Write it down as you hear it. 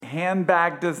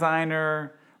handbag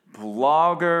designer,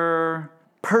 blogger,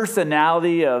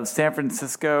 personality of San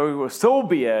Francisco,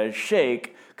 Sobia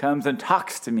Shaikh, comes and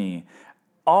talks to me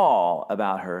all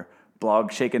about her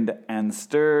blog, Shaikhen and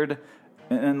Stirred,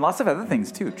 and lots of other things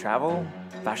too. Travel,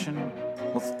 fashion.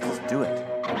 Let's do it.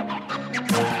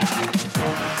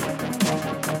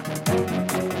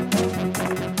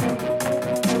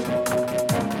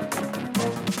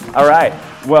 All right.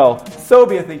 Well,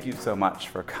 Sobia, thank you so much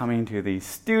for coming to the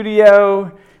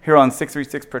studio here on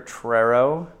 636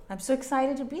 Potrero. I'm so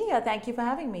excited to be here. Thank you for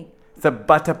having me. It's a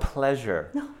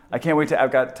pleasure. No. I can't wait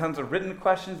I've got tons of written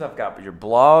questions. I've got your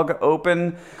blog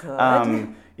open.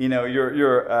 Good.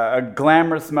 You're a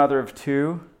glamorous mother of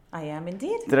two. I am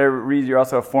indeed. Did I read you're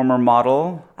also a former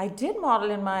model? I did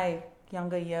model in my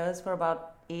younger years for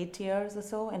about 8 years or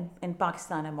so. In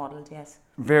Pakistan, I modeled, yes.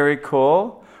 Very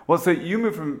cool. Well, so you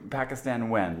moved from Pakistan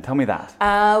when? Tell me that.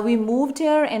 We moved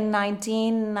here in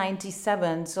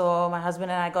 1997. So my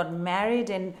husband and I got married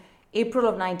in April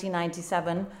of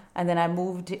 1997. And then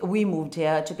we moved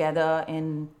here together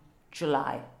in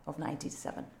July of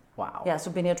 97. Wow. Yeah,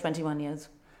 so been here 21 years.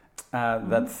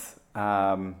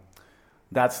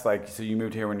 That's like, so you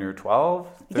moved here when you were 12,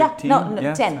 13?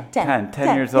 Yeah,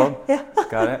 10 years old? Yeah.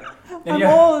 Got it. And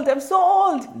I'm so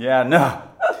old. Yeah, no.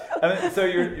 So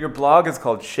your blog is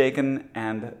called Shaikhen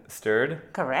and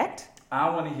Stirred. Correct. I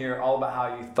want to hear all about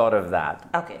how you thought of that.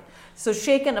 Okay. So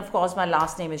Shaikhen, of course, my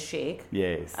last name is Shaikh.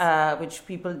 Yes. Which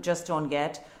people just don't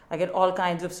get. I get all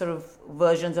kinds of sort of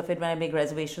versions of it when I make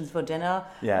reservations for dinner.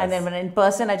 Yes. And then when in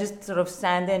person, I just sort of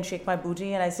stand there and shake my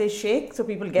booty and I say Shaikh, so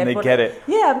people get it. They get it.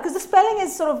 Yeah, because the spelling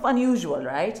is sort of unusual,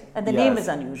 right? And the name is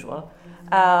unusual.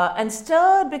 And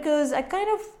Stirred because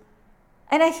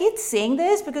and I hate saying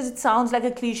this because it sounds like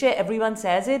a cliche, everyone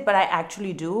says it, but I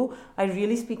actually do. I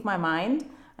really speak my mind.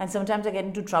 And sometimes I get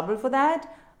into trouble for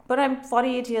that. But I'm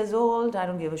 48 years old. I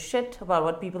don't give a shit about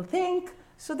what people think.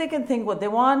 So they can think what they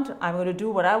want. I'm going to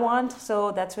do what I want.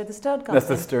 So that's where the stirred comes in. That's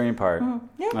the stirring part. Mm-hmm.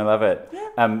 Yeah. I love it.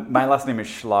 Yeah. My last name is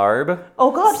Schlarb.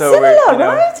 Oh, God, so similar,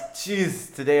 right?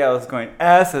 Geez, today I was going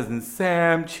S as in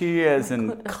Sam, Chi as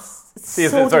in... C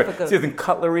as in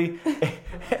cutlery,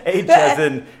 H as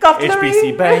in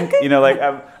HBC Bank.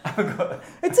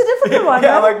 It's a difficult one.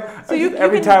 Yeah, right? So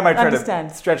every time I try to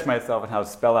stretch myself and how to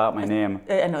spell out my name.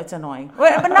 I know, it's annoying.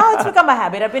 But now it's become a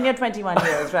habit. I've been here 21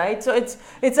 years, right? So it's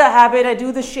a habit. I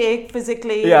do the shake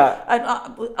physically. Yeah. And,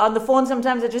 on the phone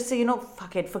sometimes I just say,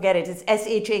 fuck it, forget it. It's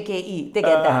SHAKE. They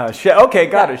get that. Okay,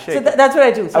 got it. Shake. So that's what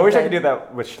I do sometimes. I wish I could do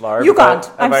that with Schlarb. You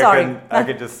can't. I'm sorry. I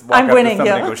could just walk up to somebody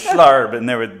and go Schlarb and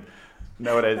they would...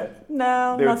 No,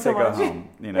 they would say, so much. Go home.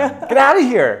 Get out of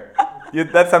here.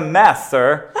 That's a mess,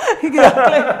 sir.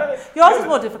 Exactly. Yours is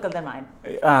more difficult than mine.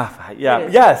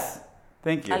 Yes.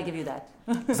 Thank you. I'll give you that.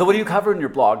 So what do you cover in your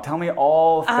blog? Tell me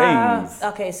all things.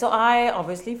 Okay, so I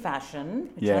obviously fashion,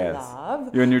 which I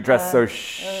love. You and your dress so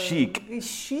chic.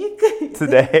 Chic?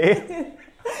 Today.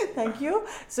 Thank you.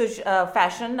 So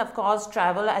fashion, of course,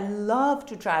 travel. I love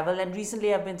to travel. And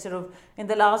recently I've been in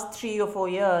the last 3 or 4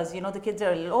 years, the kids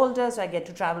are a little older, so I get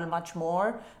to travel much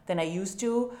more than I used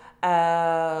to.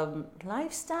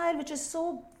 Lifestyle, which is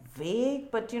so vague,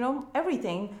 but,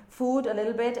 everything. Food a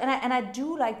little bit. And I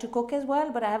do like to cook as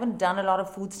well, but I haven't done a lot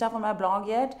of food stuff on my blog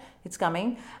yet. It's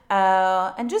coming.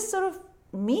 And just sort of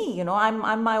me,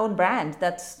 I'm my own brand.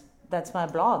 That's my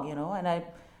blog, and I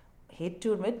hate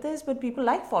to admit this, but people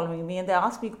like following me and they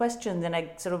ask me questions and I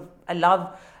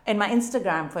love, in my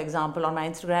Instagram, for example, on my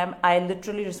Instagram, I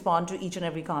literally respond to each and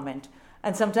every comment.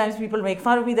 And sometimes people make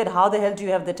fun of me that how the hell do you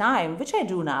have the time, which I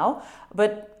do now.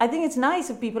 But I think it's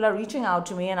nice if people are reaching out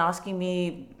to me and asking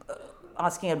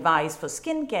advice for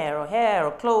skincare or hair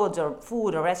or clothes or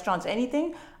food or restaurants,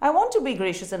 anything. I want to be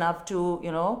gracious enough to,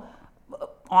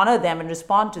 honor them and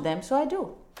respond to them. So I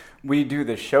do. We do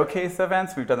the showcase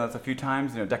events. We've done this a few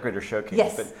times, decorator showcase.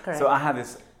 Yes, correct. So I have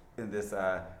this,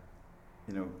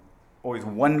 always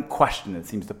one question that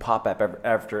seems to pop up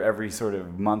after every sort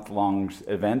of month-long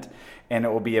event, and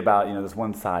it will be about, this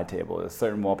one side table, a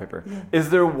certain wallpaper. Yeah.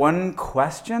 Is there one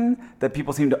question that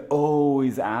people seem to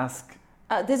always ask?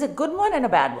 There's a good one and a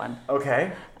bad one.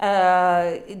 Okay.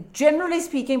 Generally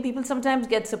speaking, people sometimes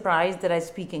get surprised that I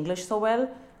speak English so well,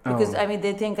 because,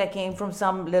 they think I came from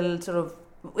some little sort of...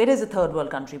 It is a third world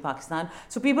country, Pakistan.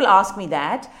 So people ask me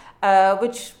that,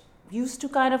 which used to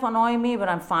kind of annoy me, but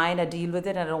I'm fine. I deal with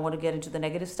it. I don't want to get into the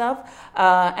negative stuff.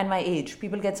 And my age.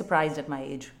 People get surprised at my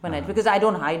age because I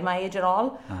don't hide my age at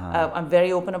all. I'm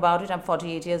very open about it. I'm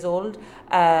 48 years old,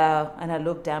 and I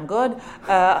look damn good.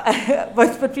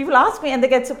 But people ask me and they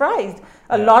get surprised.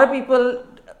 A lot of people,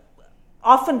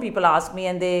 often people ask me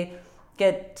and they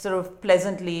get sort of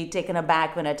pleasantly taken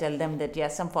aback when I tell them that,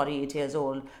 yes, I'm 48 years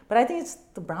old. But I think it's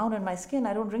the brown in my skin.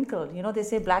 I don't wrinkle. You know, they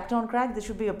say black don't crack. There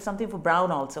should be something for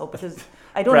brown also, because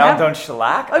I don't Brown have... don't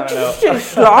shellac? I don't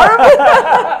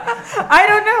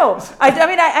know. I don't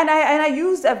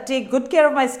know. I take good care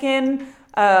of my skin.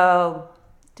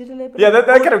 Did a little bit Yeah, that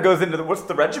kind of goes into what's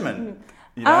the regimen?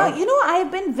 You know?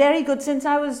 I've been very good since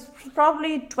I was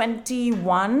probably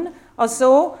 21 or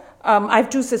so. I have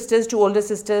two older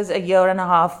sisters, a year and a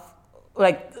half.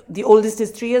 Like, the oldest is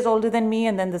 3 years older than me,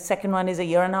 and then the second one is a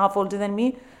year and a half older than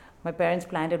me. My parents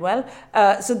planned it well.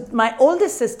 So my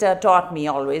oldest sister taught me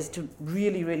always to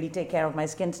really, really take care of my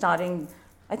skin. Starting,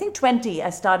 I think 20,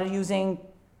 I started using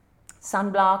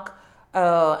sunblock.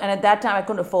 And at that time, I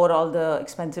couldn't afford all the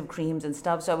expensive creams and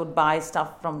stuff. So I would buy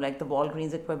stuff from like the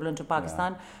Walgreens equivalent to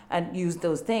Pakistan and use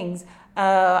those things.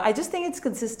 I just think it's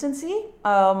consistency.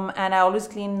 And I always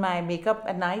clean my makeup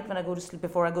at night when I go to sleep,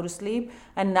 before I go to sleep.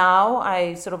 And now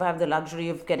I sort of have the luxury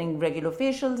of getting regular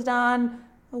facials done.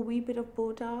 A wee bit of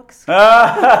Botox.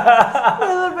 A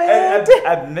little bit.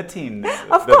 Admitting.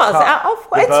 Of course.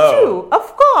 It's true.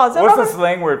 Of course. What's the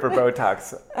slang word for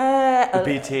Botox? The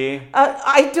BT?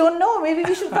 I don't know. Maybe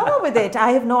we should come up with it.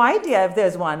 I have no idea if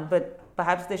there's one, but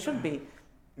perhaps there should be.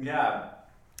 Yeah.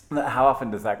 How often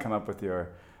does that come up with your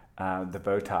the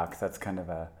Botox? That's kind of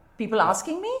a... People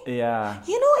asking me? Yeah.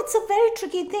 You know, it's a very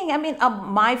tricky thing. I mean,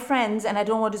 my friends, and I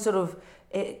don't want to sort of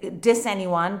diss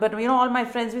anyone, but you know, all my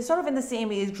friends, we're sort of in the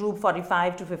same age group,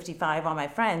 45 to 55 are my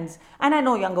friends, and I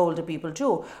know younger, older people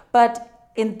too, but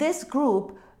in this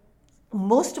group,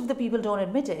 most of the people don't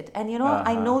admit it, and you know,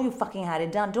 I know you fucking had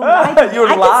it done. Don't lie to me. You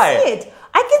lie.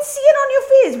 I can see it on your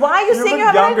face. Why are you saying you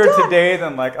haven't younger had it done? today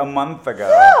than like a month ago.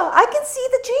 Yeah, I can see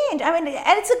the change. I mean,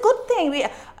 and it's a good thing.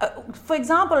 For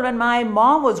example, when my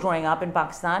mom was growing up in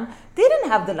Pakistan, they didn't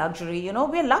have the luxury, you know.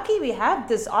 We're lucky we have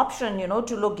this option, you know,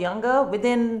 to look younger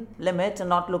within limit and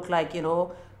not look like, you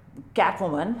know,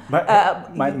 Catwoman.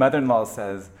 My mother-in-law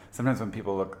says sometimes when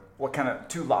people look, what kind of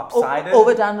too lopsided?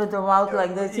 Overdone with the mouth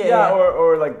like this. Yeah.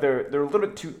 Or like they're a little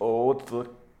bit too old to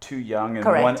look too young in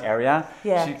one area.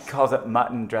 Yeah. She calls it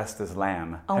mutton dressed as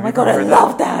lamb. Oh my God, I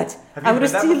love that. I'm going to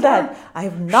steal that. I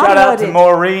have not Shout heard out to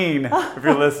Maureen if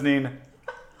you're listening. Oh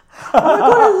my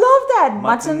God, I love that.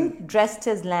 Mutton dressed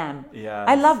as lamb. Yeah.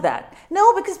 I love that.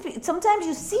 No, because sometimes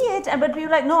you see it, but you're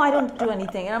like, no, I don't do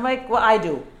anything. And I'm like, well, I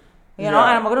do. You know,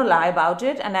 and I'm not going to lie about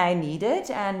it, and I need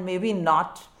it, and maybe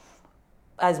not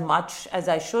as much as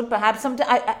I should. Perhaps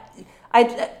I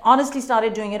honestly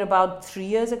started doing it about 3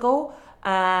 years ago,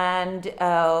 and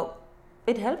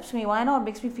it helps me. Why not? It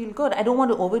makes me feel good. I don't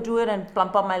want to overdo it and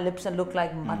plump up my lips and look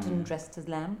like mutton dressed as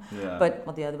lamb,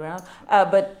 or the other way around.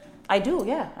 But I do,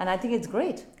 and I think it's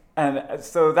great. And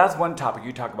so that's one topic.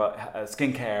 You talk about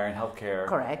skincare and healthcare.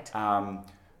 Correct.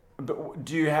 But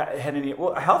do you hit any...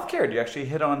 Well, healthcare, do you actually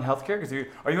hit on healthcare? Because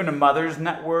are you in a mother's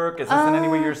network? Is this in any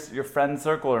way your friend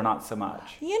circle or not so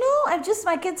much? You know,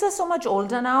 my kids are so much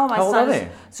older now. How old are they?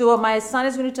 So my son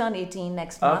is going to turn 18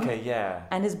 next month. Okay, yeah.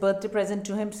 And his birthday present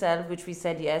to himself, which we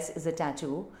said yes, is a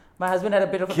tattoo. My husband had a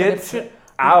bit of a conniption.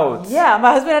 Out. Yeah,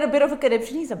 my husband had a bit of a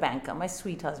conniption. He's a banker, my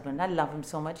sweet husband. I love him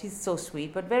so much. He's so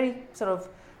sweet, but very sort of...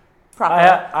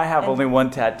 I have only one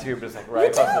tattoo, but it's like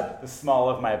right across the small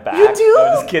of my back. You do?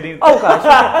 No, just kidding. Oh gosh.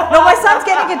 No, my son's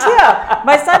getting it here.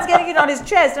 My son's getting it on his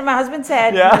chest, and my husband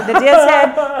said, Nadia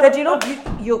said that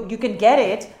you can get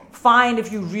it fine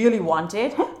if you really want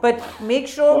it, but make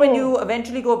sure when you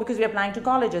eventually go, because we're applying to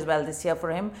college as well this year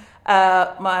for him.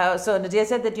 So Nadia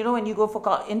said that when you go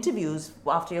for interviews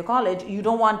after your college, you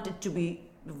don't want it to be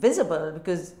visible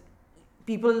because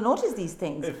people notice these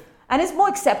things. And it's more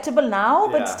acceptable now,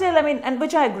 but still, I mean, and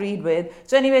which I agreed with.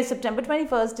 So anyway, September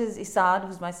 21st is Isad,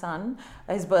 who's my son,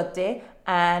 his birthday.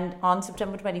 And on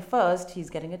September 21st, he's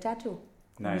getting a tattoo.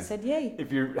 Nice. And he said, yay.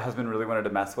 If your husband really wanted to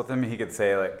mess with him, he could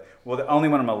say, like, well, the only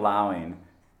one I'm allowing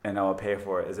and I will pay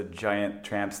for it is a giant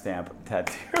tramp stamp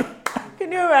tattoo. Can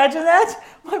you imagine that?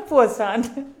 My poor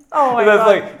son. Oh my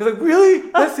God. He's like, really?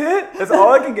 That's it? That's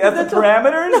all I can get? That's the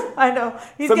parameters? I know.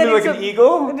 He's Something like an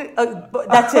eagle?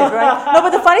 That's it, right? No, but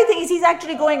the funny thing is he's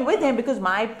actually going with him because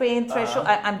my pain threshold,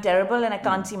 I'm terrible and I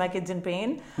can't see my kids in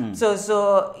pain.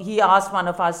 So he asked one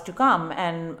of us to come.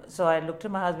 And so I looked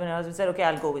at my husband and my husband said, okay,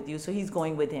 I'll go with you. So he's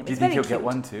going with him. Do you think he'll get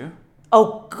one too?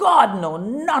 Oh God, no,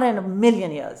 not in a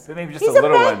million years. But maybe just he's a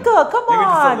little banker. one. Come maybe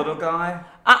on. Just a little guy.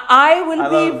 I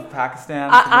love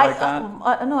Pakistan, something like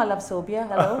that. No, I love Sobia.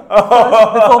 Hello.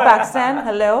 Before Pakistan.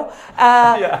 Hello.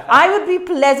 I would be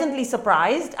pleasantly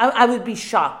surprised. I would be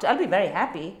shocked. I'll be very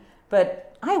happy.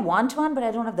 But I want one, but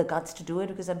I don't have the guts to do it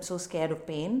because I'm so scared of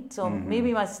pain. So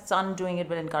maybe my son doing it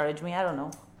will encourage me. I don't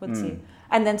know. We'll see.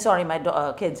 And then, sorry, my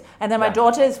kids. And then my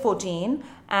daughter is 14.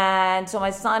 And so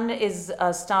my son is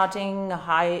starting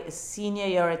senior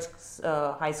year at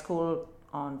high school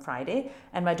on Friday.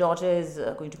 And my daughter is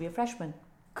going to be a freshman.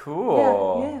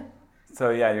 Cool. Yeah.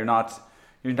 So yeah, you're not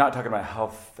talking about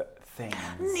health things.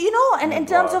 You know, and in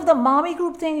terms of the mommy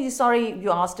group thing,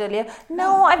 you asked earlier.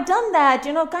 No, I've done that,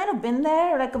 kind of been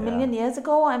there like a million years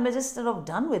ago. I'm just sort of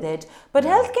done with it. But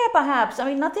healthcare, perhaps, I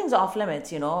mean, nothing's off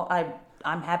limits,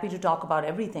 I'm happy to talk about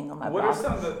everything on my blog. What are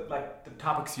some of the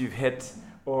topics you've hit,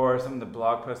 or some of the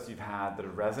blog posts you've had that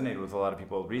have resonated with a lot of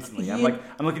people recently?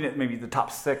 I'm looking at maybe the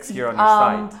top 6 here on your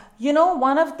site.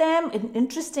 One of them,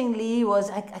 interestingly,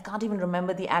 was I can't even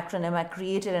remember the acronym. I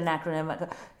created an acronym.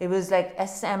 It was like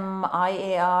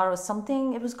SMIAR or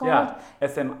something. It was called. Yeah,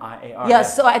 SMIAR. Yeah,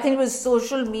 so I think it was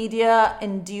social media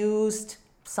induced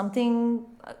something.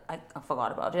 I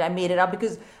forgot about it. I made it up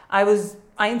because I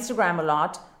Instagram a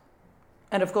lot.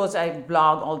 And of course, I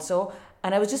blog also.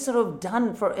 And I was just sort of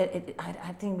done for it.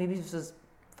 I think maybe this was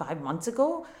 5 months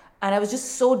ago. And I was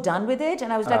just so done with it.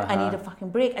 And I was like, I need a fucking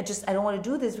break. I don't want to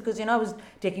do this because, I was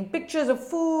taking pictures of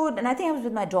food. And I think I was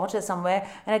with my daughter somewhere.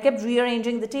 And I kept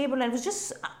rearranging the table. And it was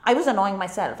just, I was annoying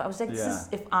myself. I was like,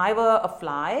 if I were a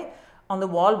fly on the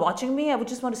wall watching me, I would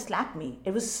just want to slap me.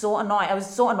 It was so annoying. I was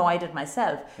so annoyed at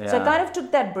myself. Yeah. So I kind of took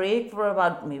that break for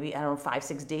about maybe,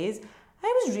 5-6 days.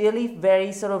 I was really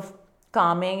very sort of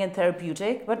calming and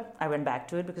therapeutic, but I went back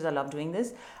to it because I love doing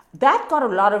this. That got a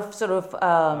lot of sort of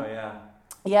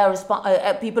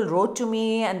people wrote to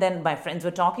me, and then my friends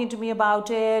were talking to me about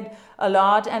it a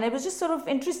lot, and it was just sort of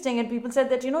interesting, and people said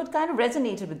that it kind of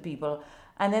resonated with people.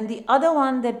 And then the other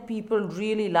one that people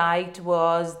really liked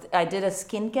was I did a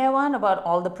skincare one about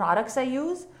all the products I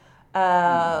use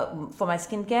for my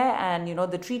skincare, and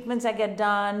the treatments I get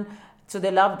done. So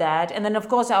they love that. And then, of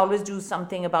course, I always do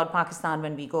something about Pakistan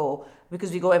when we go, because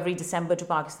we go every December to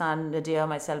Pakistan, Nadia,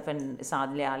 myself, and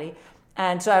Isad Liali.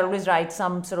 And so I always write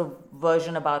some sort of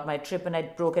version about my trip, and I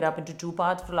broke it up into 2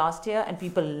 parts for last year, and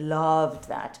people loved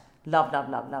that. Loved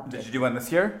it. Did you do one this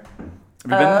year?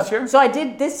 Have you been this year? So I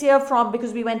did this year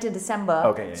because we went in December.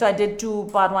 Okay. Yeah, so I did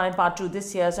part 1 and part 2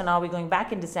 this year. So now we're going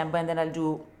back in December, and then I'll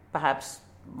do perhaps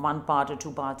 1 part or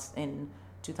 2 parts in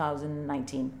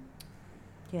 2019.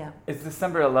 Yeah. Is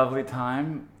December a lovely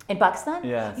time? In Pakistan?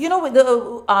 Yes.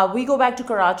 We go back to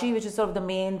Karachi, which is sort of the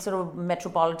main sort of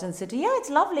metropolitan city. Yeah, it's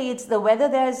lovely. It's the weather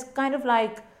there is kind of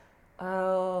like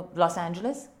Los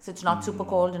Angeles. So it's not super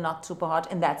cold and not super hot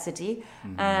in that city.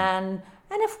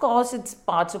 And of course, it's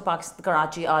parts of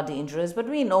Karachi are dangerous, but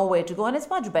we know where to go, and it's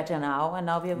much better now. And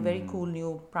now we have a very cool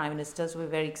new prime minister, so we're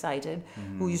very excited.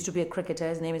 Who used to be a cricketer?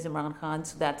 His name is Imran Khan.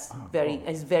 So that's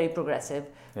he's very progressive,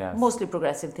 mostly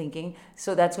progressive thinking.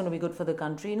 So that's going to be good for the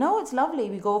country. No, it's lovely.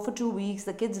 We go for 2 weeks.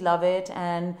 The kids love it,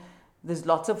 and there's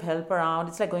lots of help around.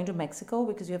 It's like going to Mexico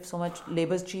because you have so much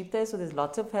labor's cheap there. So there's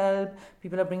lots of help.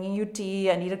 People are bringing you tea.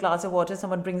 I need a glass of water.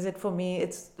 Someone brings it for me.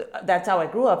 That's how I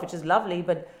grew up, which is lovely,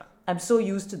 but I'm so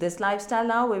used to this lifestyle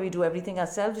now where we do everything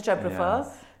ourselves, which I prefer.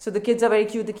 Yes. So the kids are very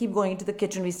cute. They keep going into the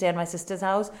kitchen. We stay at my sister's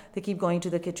house. They keep going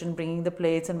to the kitchen, bringing the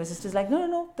plates. And my sister's like,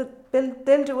 no,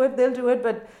 they'll do it.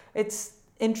 But it's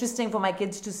interesting for my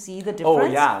kids to see the difference.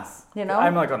 Oh, yes.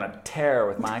 I'm like on a tear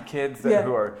with my kids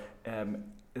who are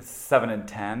 7 and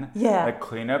 10. Yeah. Like,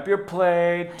 clean up your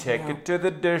plate, take it to the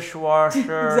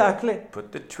dishwasher. Exactly.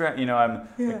 Put the tray. I'm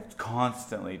like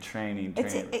constantly training.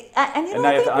 And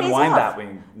now you have to unwind that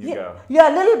when you go. Yeah,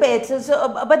 a little bit.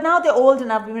 So, but now they're old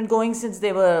enough. We've been going since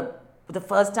they were. The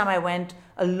first time I went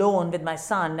alone with my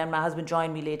son, and my husband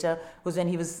joined me later, was when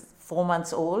he was 4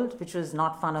 months old, which was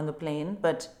not fun on the plane,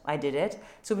 but I did it.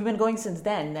 So we've been going since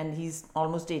then, and he's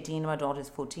almost 18, my daughter's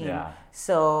 14. Yeah.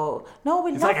 So, no,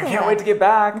 we love it. It's like, I can't wait to get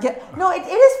back. Yeah. No, it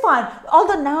is fun.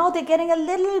 Although now they're getting a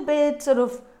little bit sort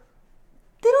of,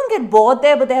 they don't get bored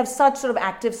there, but they have such sort of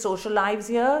active social lives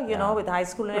here, with high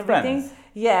school and everything. Friends.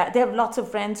 Yeah, they have lots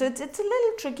of friends. So it's a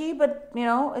little tricky, but,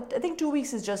 I think 2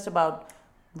 weeks is just about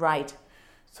right.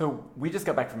 So we just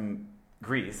got back from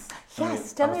Greece.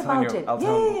 Yes, tell me about it. I'll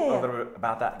tell you a little bit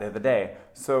about that the other day.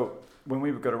 So when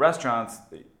we would go to restaurants,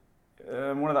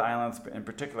 one of the islands in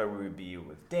particular, we would be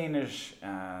with Danish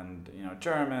and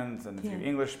Germans and a few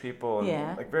English people,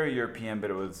 and like very European, but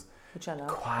it was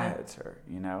quieter,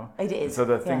 It is. And so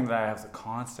the thing that I was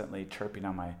constantly chirping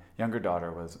on my younger daughter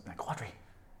was like, Audrey,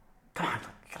 come on,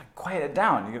 you gotta quiet it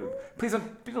down. Please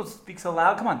don't speak so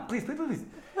loud. Come on, please.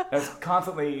 I was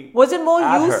constantly. Was it more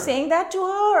you saying that to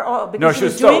her, or because no, she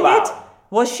was so doing loud. it?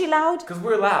 Was she loud? Because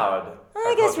we're loud.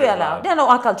 I guess we are loud. Yeah, no,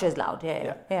 our culture is loud.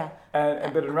 Yeah.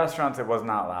 But in restaurants, it was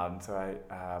not loud, and so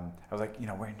I was like,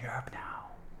 we're in Europe now.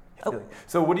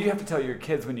 So what do you have to tell your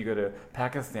kids when you go to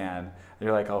Pakistan?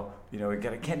 You're like, oh,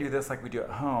 can't do this like we do at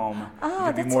home. You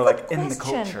have to be more like in the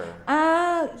culture.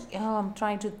 I'm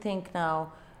trying to think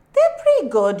now. They're pretty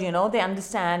good, They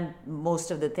understand most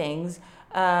of the things.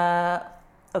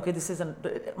 Okay,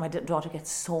 my daughter gets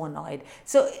so annoyed.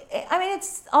 So, I mean,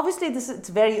 it's obviously it's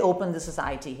very open, the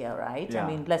society here, right? Yeah. I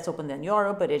mean, less open than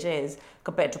Europe, but it is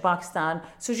compared to Pakistan.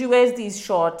 So she wears these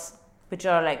shorts, which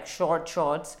are like short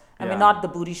shorts. I mean, not the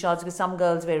booty shorts, because some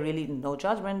girls wear really, no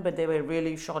judgment, but they wear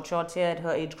really short shorts here at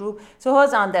her age group. So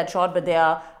hers aren't that short, but they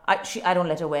are. I don't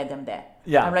let her wear them there.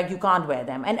 Yeah. I'm like, you can't wear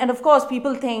them. And of course,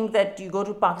 people think that you go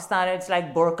to Pakistan, it's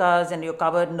like burqas and you're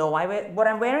covered. No, what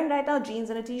I'm wearing right now,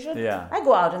 jeans and a t-shirt. Yeah. I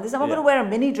go out in this. I'm not going to wear a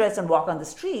mini dress and walk on the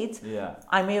streets. Yeah.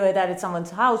 I may wear that at someone's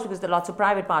house because there are lots of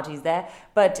private parties there.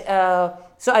 But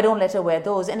so I don't let her wear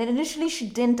those. And initially, she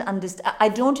didn't understand. I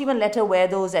don't even let her wear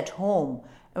those at home,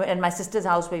 at my sister's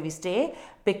house where we stay,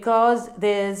 because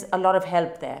there's a lot of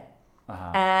help there.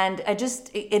 Uh-huh. And it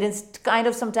is kind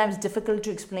of sometimes difficult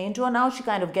to explain to her now. She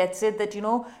kind of gets it that,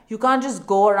 you can't just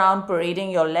go around parading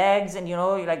your legs and,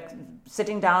 you're like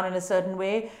sitting down in a certain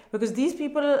way, because these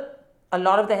people, a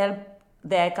lot of the help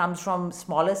there comes from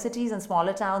smaller cities and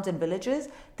smaller towns and villages.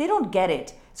 They don't get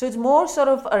it. So it's more sort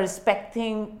of a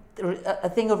thing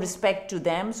of respect to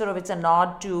them. Sort of it's a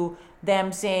nod to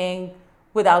them saying,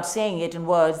 without saying it in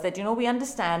words, that, we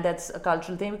understand that's a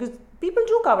cultural thing, because people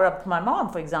do cover up. My mom,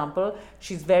 for example,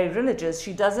 she's very religious.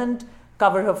 She doesn't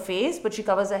cover her face, but she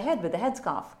covers her head with a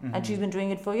headscarf. Mm-hmm. And she's been doing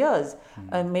it for years.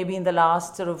 Mm-hmm. Maybe in the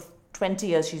last sort of 20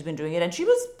 years she's been doing it. And she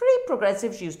was pretty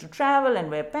progressive. She used to travel and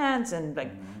wear pants and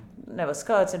never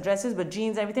skirts and dresses, but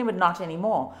jeans, everything, but not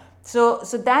anymore. So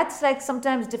that's like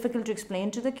sometimes difficult to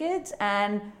explain to the kids.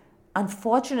 And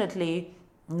unfortunately,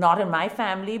 not in my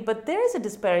family, but there is a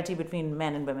disparity between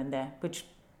men and women there, which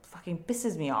fucking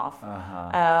pisses me off.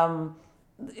 Uh-huh.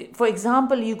 For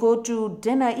example, you go to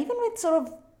dinner, even with sort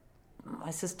of, my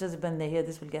sisters, when they hear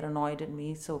this, will get annoyed at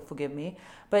me, so forgive me.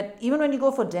 But even when you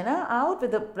go for dinner out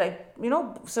with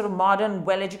sort of modern,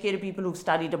 well-educated people who've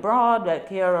studied abroad, like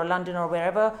here or London or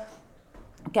wherever,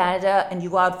 Canada, and you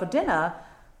go out for dinner,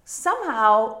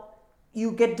 somehow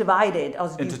you get divided.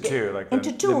 Into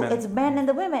two. It's men and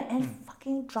the women. And it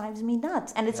fucking drives me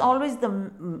nuts. And it's always the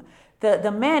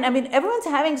men. I mean, everyone's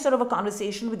having sort of a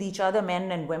conversation with each other,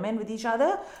 men and women with each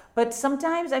other. But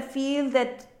sometimes I feel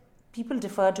that people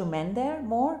defer to men there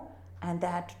more. And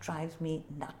that drives me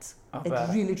nuts. It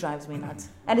really drives me nuts.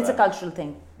 And it's a cultural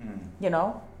thing,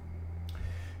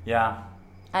 Yeah.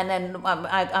 And then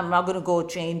I'm not going to go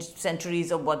change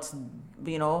centuries of what's,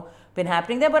 been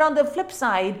happening there. But on the flip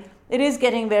side, it is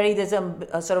getting there's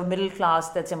a sort of middle class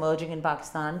that's emerging in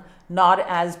Pakistan, not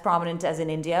as prominent as in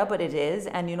India, but it is.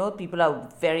 And, people are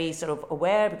very sort of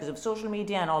aware because of social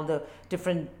media and all the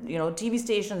different, TV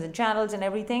stations and channels and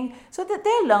everything. So that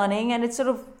they're learning, and it's sort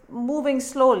of moving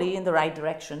slowly in the right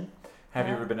direction. Have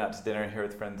you ever been out to dinner here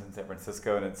with friends in San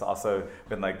Francisco, and it's also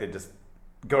been like they just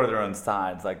go to their own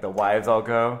sides, like the wives all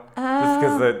go? Just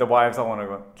because the wives all want to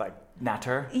go, like,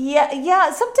 natter?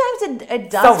 Yeah. Sometimes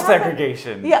it does.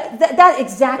 Self-segregation. Yeah, that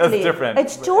exactly. That's different.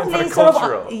 It's totally sort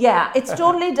of it's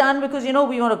totally done because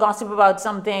we want to gossip about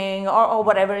something or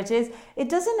whatever it is. It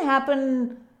doesn't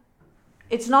happen.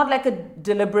 It's not like a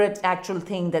deliberate actual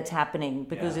thing that's happening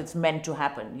because it's meant to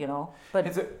happen,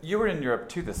 But so you were in Europe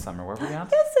too this summer. Where were you at?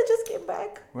 Yes, I just came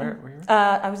back. Where were you?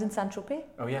 I was in Saint-Tropez.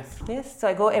 Oh yes. Yes, so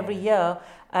I go every year.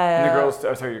 And the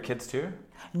girls, sorry, your kids too?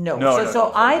 No.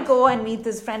 So I go and meet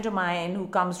this friend of mine who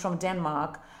comes from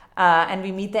Denmark, and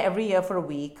we meet there every year for a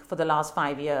week for the last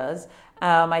 5 years.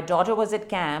 My daughter was at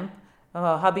camp.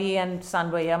 Hubby and son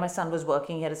were here. My son was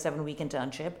working. He had a 7-week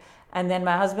internship. And then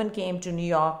my husband came to New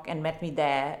York and met me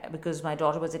there because my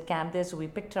daughter was at camp there. So we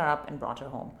picked her up and brought her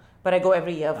home. But I go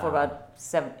every year for about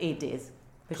 7-8 days.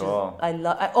 Which cool.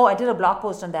 I did a blog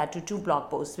post on that too, 2 blog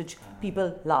posts, which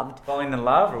people loved. Falling in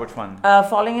Love, or which one?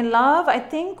 Falling in Love, I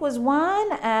think, was one.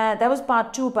 That was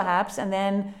part 2, perhaps. And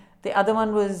then the other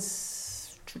one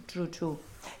was... True.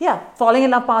 Yeah, Falling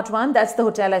in Love part 1, that's the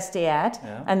hotel I stay at.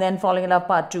 Yeah. And then Falling in Love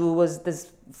part 2 was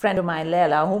this friend of mine,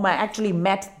 Leila, whom I actually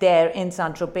met there in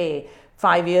Saint-Tropez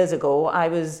 5 years ago. I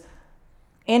was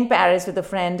in Paris with a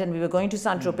friend and we were going to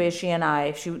Saint-Tropez, she and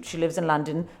I. She lives in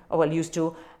London, or well, used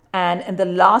to. And in the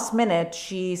last minute,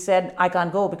 she said, I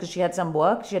can't go because she had some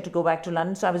work. She had to go back to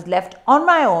London. So I was left on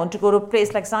my own to go to a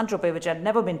place like Saint-Tropez, which I'd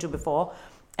never been to before.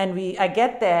 And I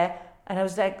get there and I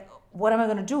was like, what am I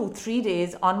going to do? 3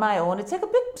 days on my own. It's like a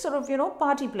big sort of,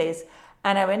 party place.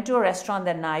 And I went to a restaurant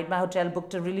that night. My hotel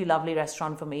booked a really lovely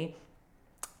restaurant for me.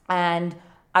 And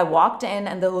I walked in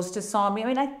and the hostess saw me. I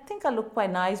mean, I think I looked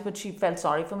quite nice, but she felt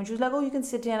sorry for me. She was like, oh, you can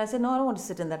sit here. And I said, no, I don't want to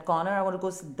sit in that corner. I want to go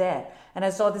sit there. And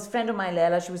I saw this friend of mine,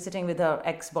 Leila. She was sitting with her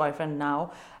ex-boyfriend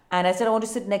now. And I said, I want to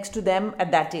sit next to them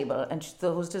at that table. And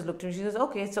the hostess looked at me. She says,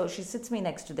 okay. So she sits me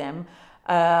next to them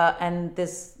and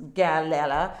this gal,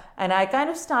 Leila. And I kind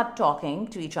of start talking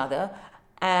to each other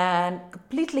and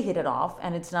completely hit it off.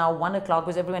 And it's now 1 o'clock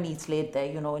because everyone eats late there,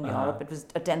 in Europe. It was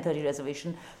a 10:30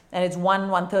 reservation. And it's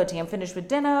 1:30. I'm finished with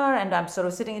dinner and I'm sort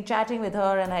of sitting and chatting with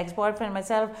her and her ex-boyfriend and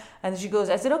myself. And she goes,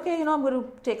 I said, okay, I'm going to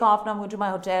take off now. I'm going to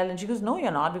my hotel. And she goes, no,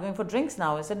 you're not. We're going for drinks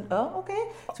now. I said, oh, okay.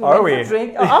 So we went for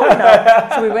drinks. Oh, no.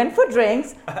 So we went for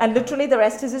drinks. And literally the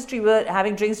rest is history. We were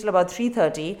having drinks till about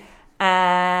 3:30.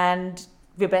 And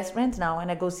we're best friends now.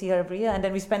 And I go see her every year. And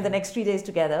then we spend the next 3 days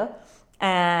together.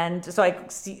 And so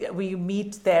we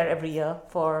meet there every year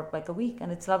for like a week. And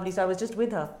it's lovely. So I was just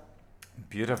with her.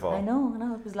 Beautiful. I know,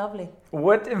 it was lovely.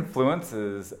 What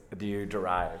influences do you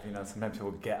derive? Sometimes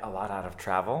people get a lot out of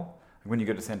travel. When you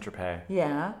go to Saint-Tropez,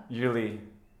 yearly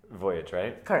voyage,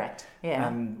 right? Correct, yeah.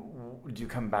 And do you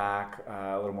come back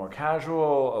a little more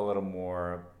casual, a little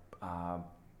more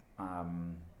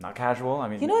not casual? I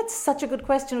mean, it's such a good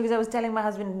question because I was telling my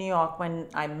husband in New York when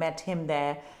I met him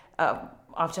there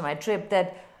after my trip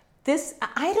that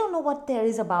I don't know what there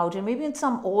is about it. Maybe it's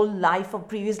some old life or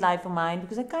previous life of mine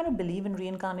because I kind of believe in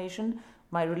reincarnation.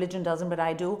 My religion doesn't, but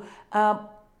I do. I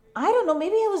don't know.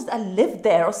 Maybe I lived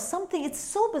there or something. It's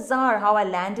so bizarre how I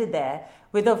landed there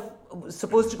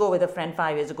supposed to go with a friend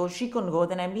 5 years ago. She couldn't go.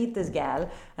 Then I meet this gal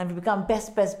and we become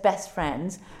best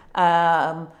friends.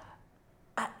 I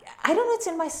don't know. It's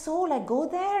in my soul. I go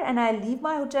there and I leave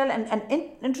my hotel. And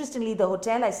interestingly, the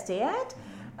hotel I stay at,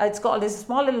 there's a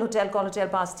small little hotel called Hotel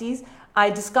Pastis.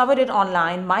 I discovered it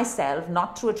online myself,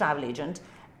 not through a travel agent.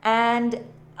 And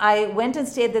I went and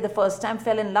stayed there the first time,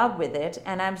 fell in love with it.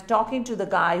 And I'm talking to the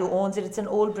guy who owns it. It's an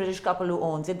old British couple who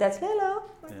owns it. That's Leila,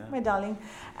 my darling.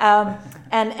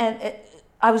 And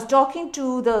I was talking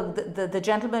to the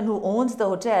gentleman who owns the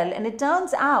hotel. And it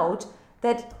turns out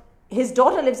that his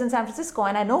daughter lives in San Francisco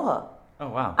and I know her. Oh,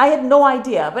 wow. I had no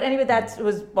idea. But anyway, that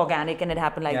was organic and it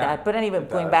happened like that. But anyway,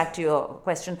 going back to your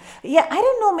question. Yeah, I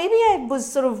don't know. Maybe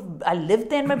I lived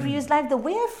there in my previous life. The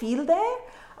way I feel there,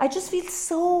 I just feel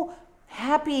so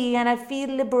happy and I feel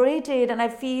liberated and I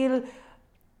feel,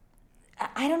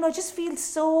 I don't know, I just feel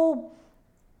so,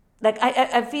 like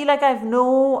I feel like I have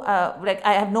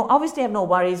obviously I have no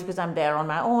worries because I'm there on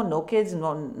my own, no kids,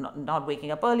 not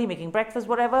waking up early, making breakfast,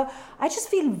 whatever. I just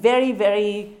feel very,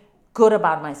 very good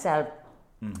about myself.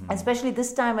 Mm-hmm. Especially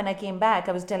this time when I came back,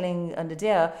 I was telling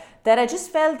Nadia that I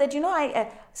just felt that,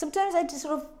 sometimes I just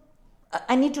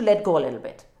I need to let go a little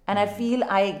bit. And I feel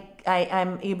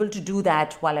I'm able to do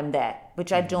that while I'm there,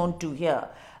 which I don't do here.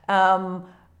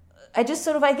 I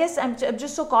guess I'm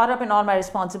just so caught up in all my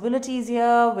responsibilities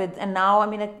here and now,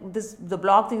 the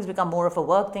blog thing's become more of a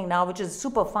work thing now, which is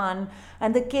super fun.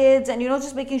 And the kids and,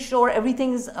 just making sure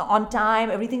everything's on time,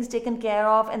 everything's taken care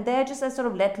of. And there just I sort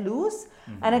of let loose.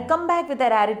 Mm-hmm. And I come back with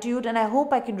that attitude and I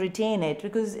hope I can retain it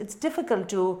because it's difficult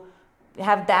to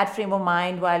have that frame of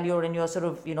mind while you're in your sort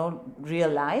of, real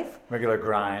life. Regular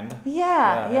grind.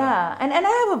 Yeah. And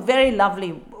I have a very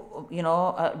lovely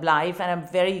life and I'm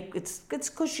it's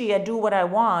cushy. I do what I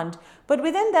want, but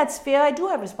within that sphere I do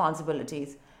have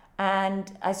responsibilities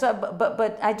and I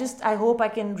hope I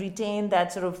can retain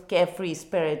that sort of carefree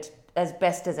spirit as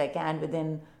best as I can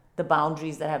within the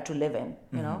boundaries that I have to live in,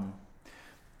 you know.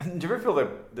 Do you ever feel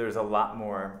that there's a lot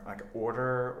more like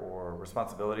order or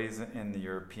responsibilities in the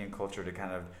European culture to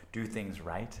kind of do things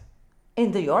right?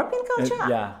 In the European culture?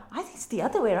 Yeah. I think it's the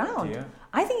other way around. Do you?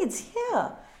 I think it's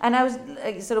here. And I was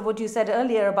sort of what you said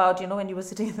earlier about, when you were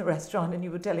sitting in the restaurant and you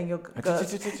were telling your girl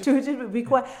to be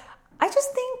quiet. I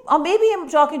just think, or maybe I'm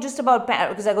talking just about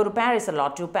Paris, because I go to Paris a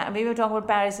lot too. Maybe I'm talking about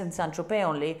Paris and Saint-Tropez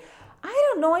only.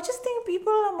 I don't know. I just think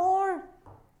people are more,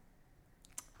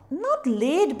 not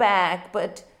laid back,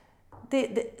 but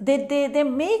they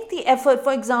make the effort.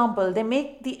 For example, they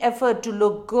make the effort to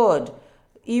look good,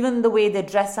 even the way they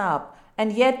dress up.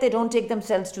 And yet they don't take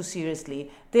themselves too seriously.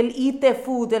 They'll eat their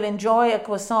food, they'll enjoy a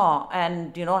croissant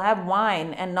and, have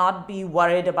wine and not be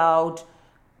worried about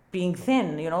being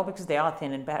thin, because they are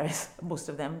thin in Paris. Most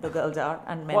of them, the girls are,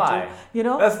 and men Why? too.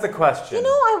 That's the question.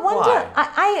 I wonder.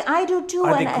 Why? I do too.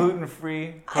 Are they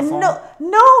gluten-free? No,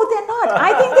 they're not.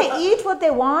 I think they eat what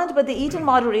they want, but they eat in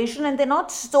moderation and they're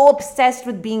not so obsessed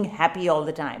with being happy all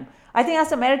the time. I think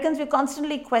as Americans, we're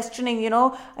constantly questioning, we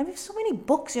have so many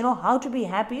books, how to be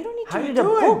happy. You don't need to read a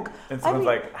book. And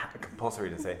someone's compulsory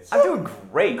to say, I'm doing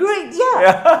great. Great,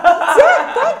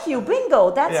 yeah. Thank you,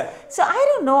 bingo. So I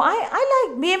don't know. I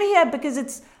like, maybe because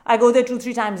I go there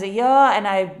 2-3 times a year, and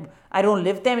I don't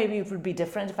live there. Maybe it would be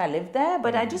different if I lived there,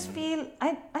 but I just feel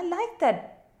I like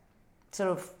that sort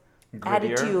of Grittier.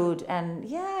 attitude, and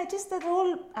just that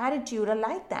whole attitude. I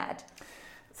like that.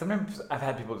 Sometimes I've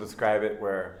had people describe it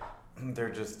where they're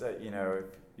just,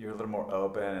 you're a little more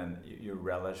open and you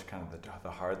relish kind of the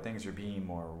hard things. You're being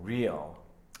more real.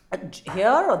 Here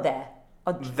or there?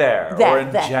 Or there or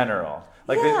in general.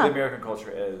 Like the American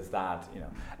culture is that,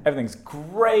 everything's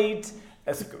great.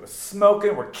 It's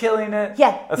smoking, we're killing it.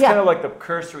 Yeah. That's kind of like the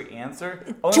cursory answer.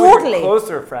 Only Totally. with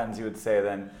closer friends you would say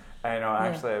then,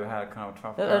 actually I've had kind of a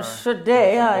tough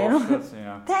day,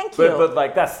 Thank you. But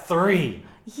like that's 3.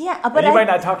 Yeah, but and you might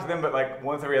not talk to them, but like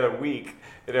once every other week,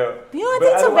 I think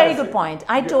it's a very good point.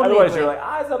 I totally otherwise agree. You're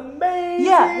like, it's amazing.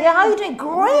 Yeah, how are you doing?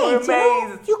 Great.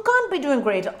 Amazing. You can't be doing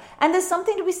great. And there's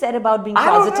something to be said about being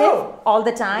positive all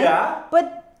the time. Yeah.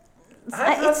 But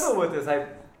I wrestle with this. I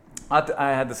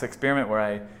had this experiment where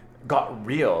I got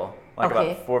real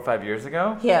about 4 or 5 years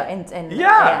ago. Yeah,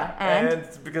 and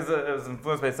it's because it was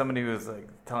influenced by somebody who was like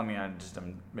telling me I'm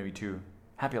maybe too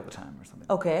happy all the time or something.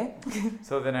 Okay.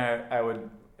 So then I would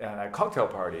cocktail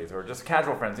parties or just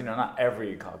casual friends. Not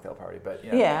every cocktail party, but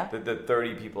the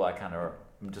 30 people I kind of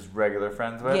am just regular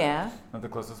friends with. Yeah. Not the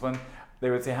closest one.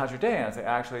 They would say, "How's your day?" And I'd say,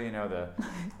 "Actually, I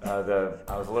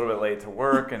was a little bit late to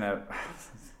work and it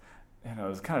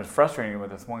was kind of frustrating with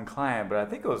this one client, but I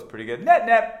think it was pretty good.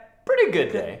 Net, pretty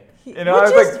good day. Which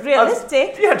is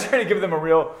realistic. Trying to give them a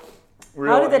real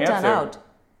How did that answer. turn out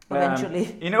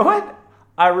eventually? You know what?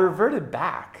 I reverted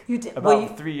back You did,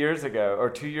 about 3 years ago or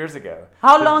 2 years ago.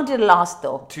 How long did it last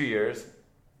though? 2 years.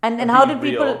 And how did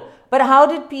people? But how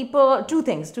did people? 2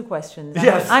 things, 2 questions.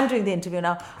 Yes. I'm doing the interview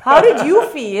now. How did you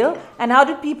feel, and how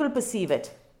did people perceive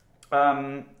it?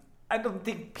 I don't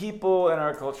think people in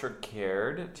our culture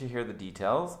cared to hear the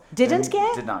details. Didn't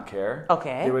care? Did not care.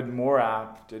 Okay. They would more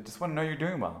apt to just want to know you're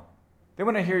doing well. They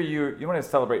want to hear you. You want to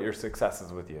celebrate your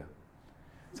successes with you.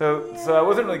 So I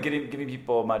wasn't really giving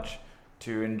people much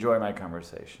to enjoy my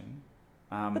conversation.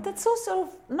 But that's so sort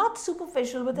of not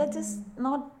superficial, but that's just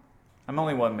not. I'm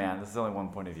only one man. This is only one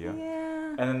point of view.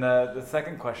 Yeah. And then the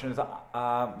second question is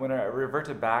when I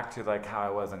reverted back to like how I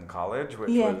was in college,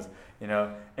 which was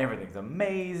everything's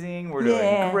amazing, we're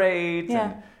doing great,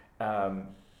 and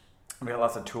we got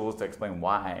lots of tools to explain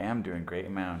why I am doing great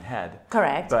in my own head.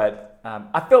 Correct. But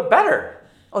I felt better.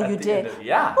 Oh, you did?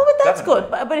 Yeah. Oh, but that's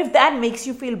definitely. good. But if that makes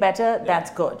you feel better,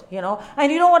 that's good,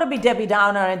 And you don't want to be Debbie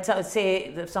Downer and say,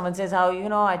 if someone says how,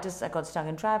 I got stuck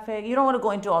in traffic. You don't want to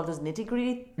go into all those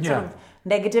nitty-gritty sort of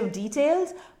negative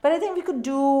details. But I think we could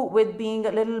do with being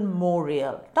a little more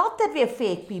real. Not that we are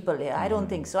fake people here. I don't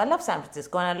think so. I love San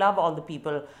Francisco and I love all the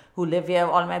people who live here.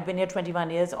 I've been here 21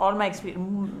 years. All my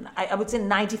experience, I would say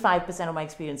 95% of my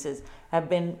experiences have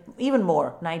been, even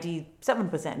more,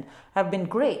 97% have been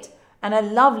great. And I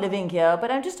love living here, but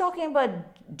I'm just talking about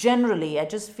generally. I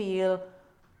just feel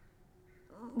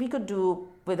we could do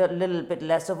with a little bit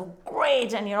less of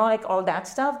great and, like all that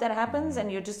stuff that happens.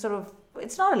 And you're just sort of,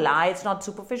 it's not a lie, it's not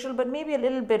superficial, but maybe a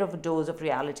little bit of a dose of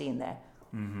reality in there.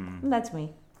 Mm-hmm. And that's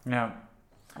me. Yeah.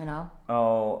 I'm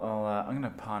going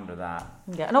to ponder that.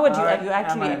 Yeah. No, but you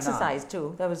actually exercised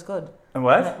too. That was good.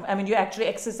 What? I mean, you actually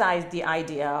exercised the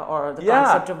idea or the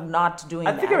concept of not doing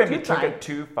that. I think I maybe took it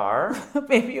too far.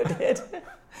 Maybe you did. So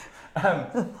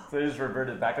I just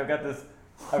reverted back. I've got this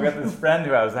friend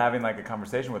who I was having like a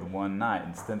conversation with one night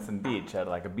in Stinson Beach at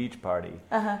like a beach party,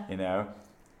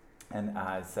 and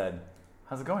I said,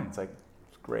 "How's it going?" It's like,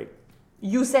 "It's great."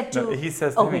 You said to... No, he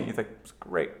says to me, he's like, "It's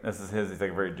great." This is he's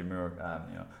like a very demure,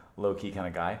 low-key kind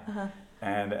of guy.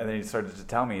 And then he started to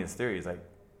tell me his theory. He's like,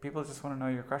 people just want to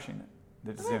know you're crushing it.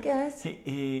 They just, I guess.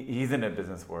 He's in a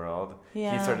business world.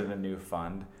 Yeah. He started a new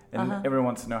fund. And everyone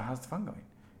wants to know, how's the fund going?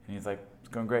 And he's like, it's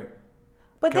going great.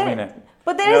 But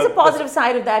there is a positive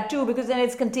side of that too, because then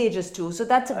it's contagious too. So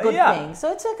that's a good thing.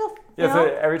 So it's like so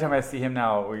every time I see him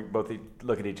now, we both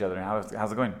look at each other and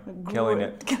how's it going? Killing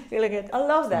it. Killing it. I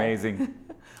love that. Amazing.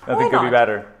 Nothing could be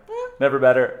better. Yeah. Never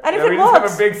better. And if we it just works.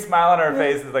 have a big smile on our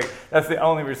faces. Like that's the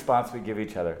only response we give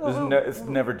each other. It's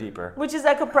never deeper. Which is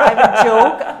like a private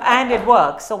joke, and it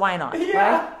works. So why not?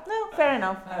 Yeah. Right? No, fair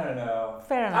enough. I don't know.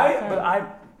 Fair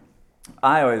enough.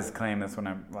 I always claim this when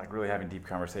I'm like really having deep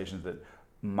conversations that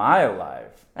my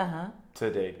life to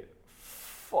date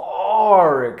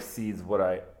far exceeds what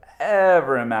I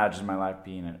ever imagined my life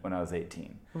being when I was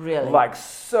 18. Really? Like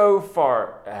so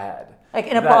far ahead. Like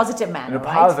in a positive manner, in a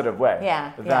positive way.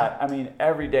 Yeah. I mean,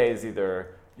 every day is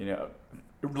either,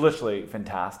 literally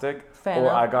fantastic, Fair or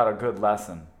enough. I got a good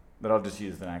lesson that I'll just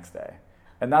use the next day.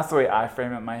 And that's the way I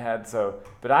frame it in my head.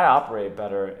 But I operate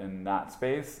better in that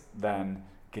space than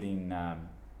getting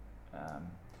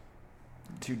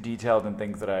too detailed in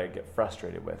things that I get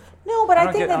frustrated with. No, but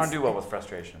I think I don't do well with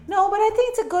frustration. No, but I think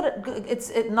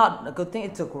it's not a good thing.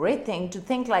 It's a great thing to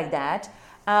think like that,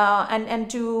 and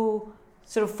to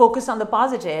sort of focus on the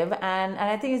positive, and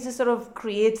I think it just sort of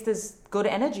creates this good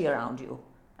energy around you,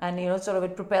 and sort of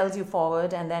it propels you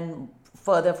forward, and then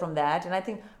further from that. And I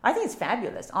think it's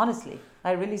fabulous. Honestly,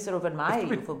 I really sort of admire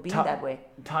you for being that way.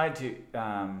 Tied to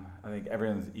I think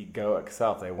everyone's egoic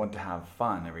self. They want to have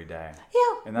fun every day.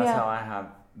 Yeah, and that's how I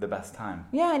have the best time.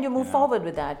 Yeah, and you move forward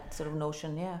with that sort of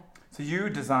notion. Yeah. So you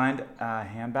designed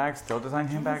handbags, still design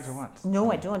handbags or what?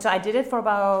 No, I don't. So I did it for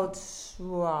about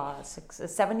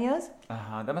 7 years.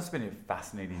 That must have been a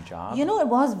fascinating job. It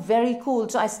was very cool.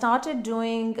 So I started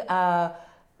doing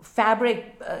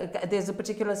fabric. There's a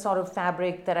particular sort of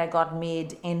fabric that I got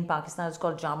made in Pakistan. It's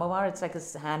called jamawar. It's like a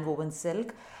hand-woven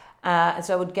silk.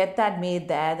 So I would get that made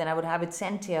there. Then I would have it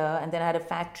sent here. And then I had a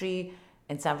factory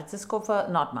in San Francisco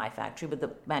not my factory, but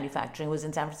the manufacturing was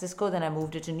in San Francisco. Then I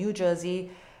moved it to New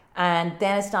Jersey. And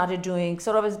then I started doing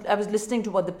I was listening to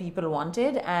what the people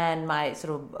wanted and my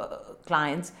sort of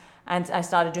clients, and I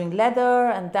started doing leather,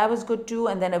 and that was good too.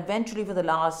 And then eventually for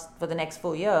the next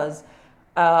 4 years,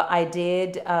 I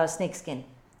did snakeskin,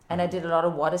 and I did a lot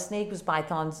of water snake because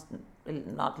pythons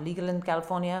not legal in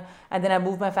California. And then I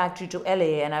moved my factory to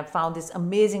LA, and I found this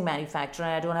amazing manufacturer,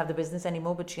 and I don't have the business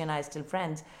anymore, but she and I are still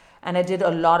friends. And I did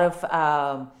a lot of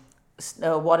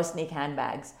water snake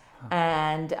handbags.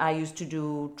 And I used to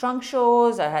do trunk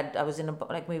shows. I was in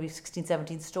maybe 16,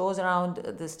 17 stores around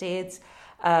the States.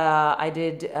 I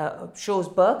did shows,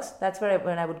 Berks. That's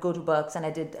when I would go to Berks, and I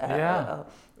did.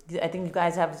 I think you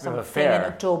guys have some thing in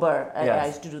October. Yes. I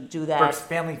used to do that. Berks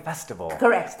Family Festival.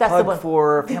 Correct. That's Plug the one.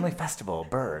 For Family Festival,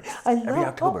 Berks. Every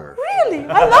October. Oh, really?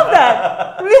 I love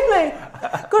that. Really?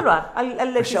 Good one. I'll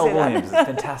let Michelle you say Williams is that.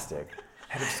 fantastic.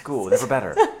 Head of school, never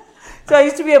better. So I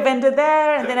used to be a vendor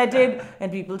there, and then I did in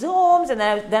people's homes, and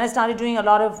then I started doing a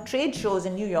lot of trade shows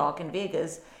in New York and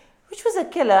Vegas, which was a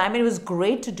killer. I mean, it was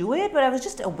great to do it, but I was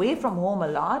just away from home a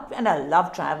lot, and I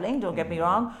love traveling. Don't get me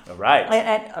wrong. All right.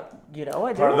 And I do.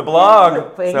 Part of the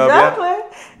blog. Exactly.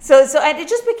 So and it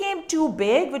just became too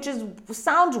big, which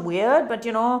sounds weird, but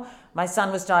my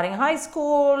son was starting high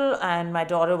school, and my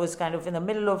daughter was kind of in the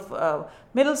middle of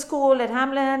middle school at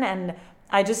Hamlin, and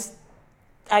I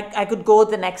could go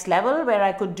the next level where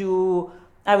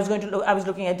I was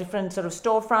looking at different sort of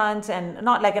storefronts, and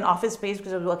not like an office space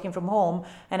because I was working from home,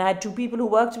 and I had 2 people who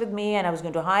worked with me, and I was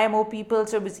going to hire more people.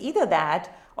 So it was either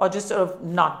that or just sort of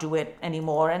not do it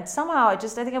anymore. And somehow I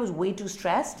think I was way too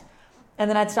stressed. And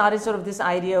then I'd started sort of this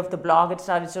idea of the blog. It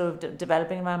started sort of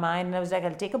developing in my mind, and I was like,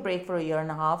 I'll take a break for a year and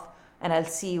a half and I'll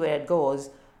see where it goes.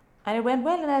 And it went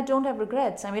well, and I don't have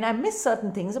regrets. I mean, I miss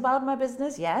certain things about my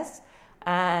business, yes.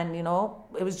 And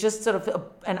it was just sort of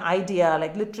an idea,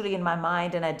 like literally in my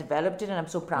mind, and I developed it, and I'm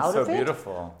so proud of it. So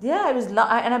beautiful. Yeah, it was, and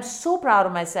I'm so proud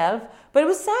of myself. But it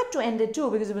was sad to end it too,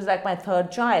 because it was like my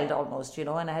 3rd child almost, and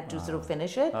I had to sort of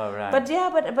finish it. Oh, right. But yeah,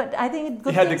 but I think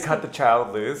you had to cut the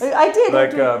child loose. I did.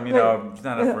 Like there's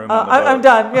not enough room. On the boat. I'm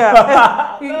done.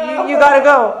 Yeah, you gotta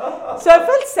go. So I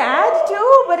felt sad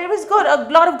too, but it was good. A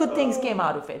lot of good things came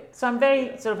out of it. So I'm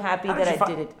very sort of happy that I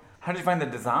did it. How did you find the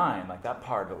design? Like that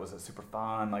part, was it super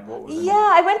fun? Like what was it?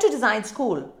 Yeah, I went to design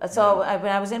school. So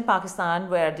when I was in Pakistan,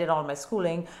 where I did all my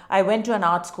schooling, I went to an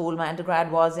art school. My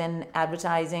undergrad was in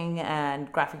advertising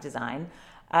and graphic design.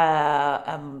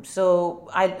 So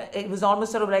it was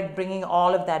almost sort of like bringing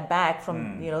all of that back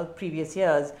from previous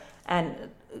years,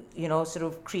 and sort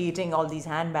of creating all these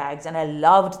handbags. And I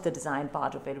loved the design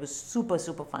part of it. It was super,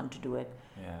 super fun to do it.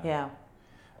 Yeah.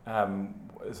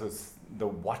 So it's the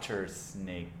water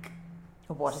snake.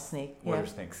 A water snake. Water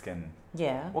snake skin.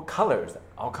 Yeah. What colors?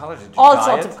 All colors? Did you all dye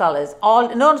sorts it? of colors.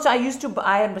 So I used to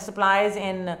buy supplies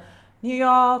in New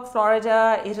York,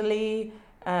 Florida, Italy,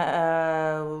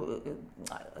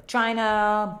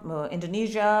 China,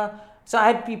 Indonesia. So I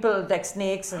had people like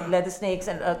snakes and leather snakes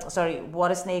and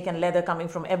water snake and leather coming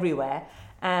from everywhere.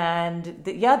 And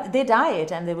they dye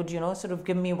it, and they would sort of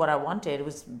give me what I wanted. It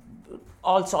was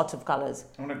all sorts of colors.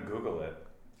 I'm gonna Google it.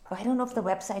 I don't know if the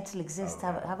website still exists.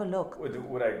 Okay. Have a look.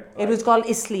 It was called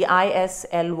Isly,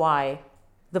 ISLY.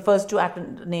 The first 2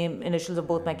 initials of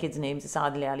both my kids' names is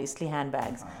Adli Ali, Isly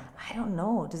handbags. I don't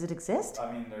know. Does it exist?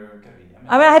 I mean, there could be.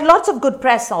 I had lots of good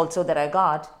press also that I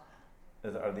got.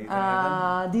 Are these any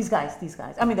of them? These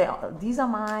guys. I mean, these are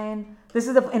mine. This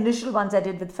is the initial ones I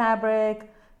did with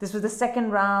fabric. This was the 2nd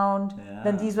round. Yeah.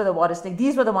 Then these were the water snake.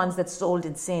 These were the ones that sold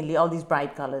insanely. All these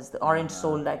bright colors. The orange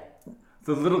sold like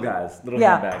So little guys, little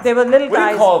Yeah, handbags. they were little What do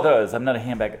guys. you call those? I'm not a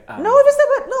handbag. No, it was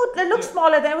about, no, it looked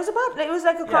smaller than, it was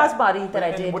like a crossbody that I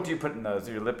And did. what do you put in those?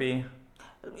 Your lippy?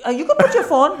 You could put your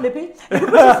phone, Lippy. You could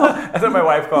put your phone. That's what my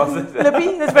wife calls it.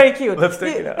 Lippy, that's very cute.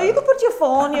 Lipstick, You could put your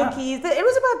phone, your keys. It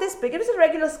was about this big. It was a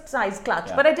regular size clutch,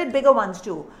 but I did bigger ones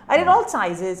too. I did all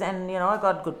sizes, and I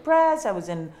got good press. I was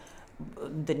in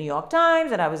the New York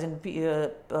Times, and I was in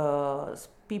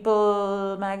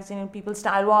People magazine, People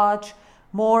Style Watch,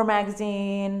 More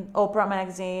magazine, Oprah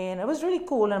magazine. It was really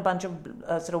cool, and a bunch of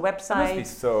sort of websites. It must be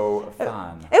so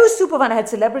fun. It was super fun. I had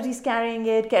celebrities carrying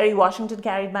it. Kerry Washington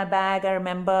carried my bag, I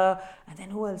remember. And then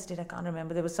who else did? I can't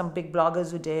remember. There was some big bloggers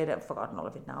who did. I've forgotten all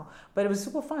of it now. But it was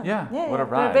super fun. Yeah, what a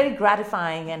ride. Very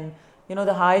gratifying. And,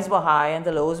 the highs were high and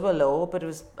the lows were low. But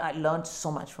I learned so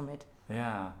much from it.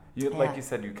 Yeah. Like you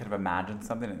said, you kind of imagined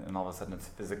something and all of a sudden it's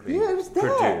physically it was there.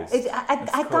 produced.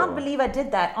 I can't believe I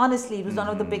did that. Honestly, it was one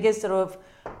of the biggest sort of...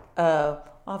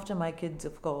 after my kids,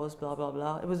 of course, blah, blah,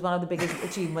 blah. It was one of the biggest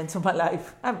achievements of my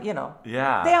life.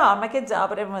 Yeah. They are. My kids are,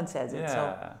 but everyone says it. Yeah. So,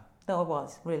 no, it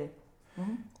was, really.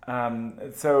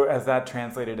 So has that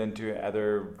translated into other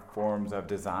forms of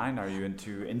design? Are you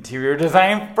into interior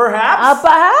design, perhaps?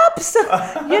 Perhaps.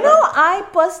 I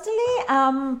personally,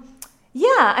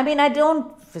 I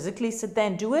don't physically sit there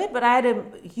and do it, but I had a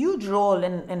huge role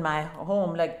in my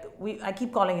home. I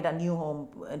keep calling it a new home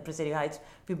in Presidio Heights.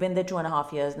 We've been there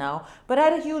 2.5 years now. But I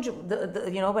had a huge,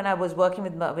 when I was working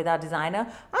with our designer,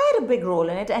 I had a big role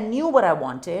in it. I knew what I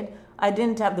wanted. I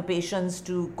didn't have the patience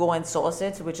to go and source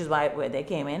it, which is where they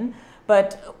came in.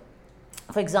 But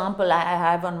for example, I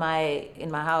have in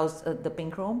my house the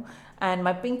pink room, and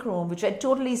my pink room, which I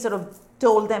totally sort of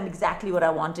told them exactly what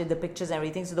I wanted, the pictures and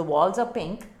everything. So the walls are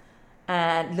pink,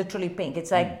 and literally pink.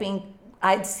 It's like pink.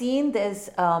 I'd seen this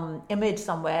image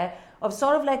somewhere of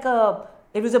sort of like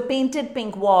it was a painted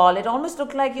pink wall. It almost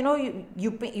looked like,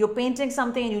 you're painting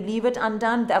something and you leave it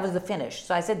undone. That was the finish.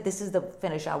 So I said, this is the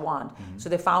finish I want. So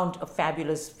they found a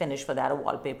fabulous finish for that, a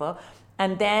wallpaper.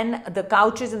 And then the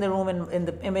couches in the room, in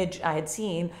the image I had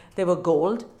seen, they were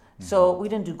gold. So we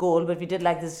didn't do gold, but we did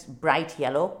like this bright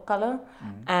yellow color.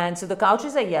 And so the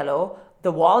couches are yellow,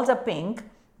 the walls are pink,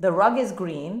 the rug is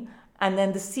green, and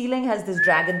then the ceiling has this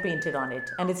dragon painted on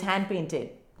it, and it's hand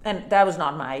painted. And that was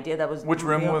not my idea. That was Which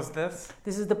room was this?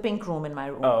 This is the pink room in my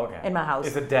room. Oh, okay. In my house.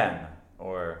 It's a den,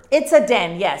 or it's a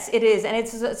den. Yes, it is. And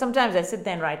it's sometimes I sit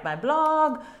there and write my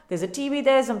blog. There's a TV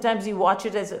there. Sometimes you watch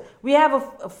it we have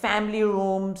a family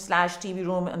room / TV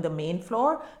room on the main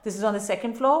floor. This is on the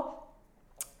second floor.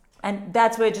 And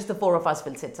that's where just the four of us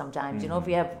will sit sometimes. If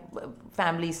we have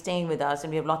family staying with us,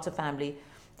 and we have lots of family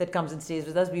that comes and stays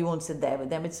with us, we won't sit there with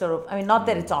them. It's sort of, not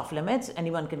that it's off limits.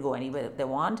 Anyone can go anywhere they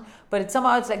want. But it's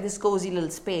like this cozy little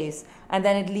space. And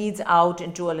then it leads out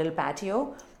into a little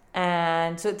patio.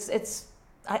 And so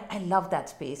I love that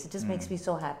space. It just makes me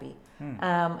so happy. And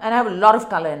I have a lot of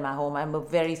color in my home. I'm a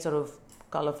very sort of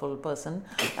colorful person,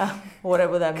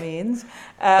 whatever that means.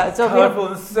 So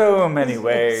colorful in so many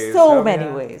ways. So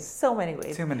many ways.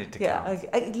 Too many to count.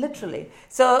 Yeah, literally.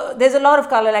 So there's a lot of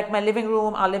color. Like my living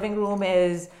room, our living room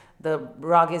is, the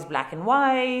rug is black and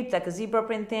white, like a zebra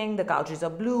print thing. The couches are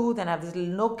blue. Then I have this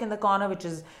little nook in the corner,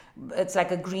 it's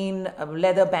like a green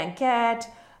leather banquette.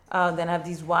 Then I have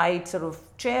these white sort of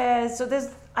chairs. So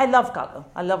I love color.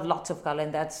 I love lots of color,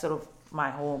 and that's sort of my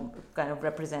home. It kind of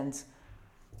represents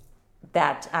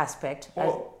that aspect.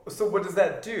 Well, so what does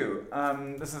that do?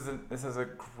 This is a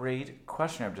great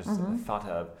question I've just thought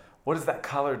of. What does that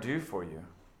color do for you?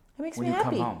 It makes when me you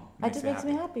happy. Come home? It just makes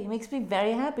me happy. It makes me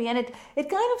very happy, and it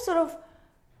kind of sort of.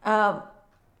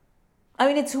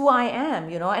 It's who I am,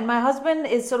 And my husband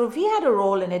is sort of, he had a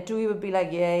role in it too. He would be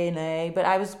like, yay, nay, but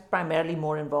I was primarily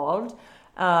more involved.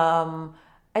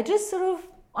 I just sort of,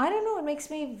 I don't know, it makes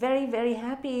me very, very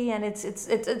happy. And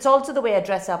it's also the way I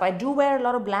dress up. I do wear a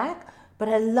lot of black, but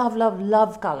I love, love,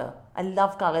 love color. I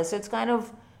love color. So it's kind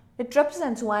of, it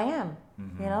represents who I am,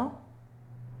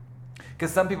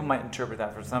 Because some people might interpret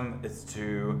that, for some it's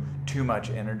too much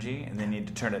energy and they need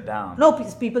to turn it down. No,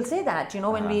 people say that,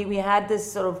 when we had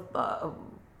this sort of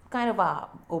kind of a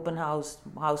open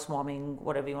housewarming,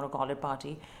 whatever you want to call it,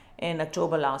 party in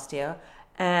October last year.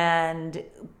 And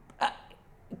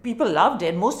people loved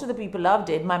it. Most of the people loved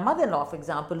it. My mother-in-law, for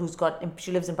example,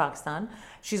 she lives in Pakistan.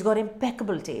 She's got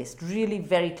impeccable taste, really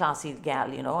very classy gal,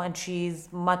 and she's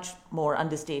much more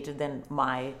understated than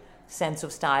my sense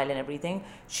of style and everything.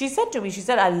 She said to me,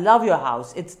 I love your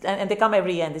house. And they come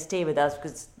every year and they stay with us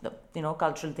because,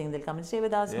 cultural thing, they'll come and stay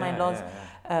with us, my in-laws.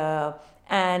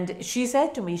 And she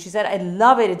said to me, I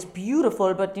love it. It's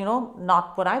beautiful, but,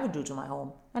 not what I would do to my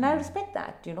home. And I respect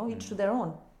that, each to their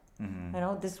own. You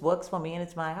know, this works for me and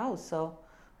it's my house, so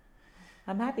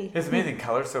I'm happy. It's amazing.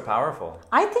 Color's so powerful.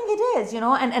 I think it is, you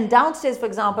know, and downstairs, for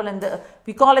example,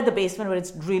 we call it the basement, but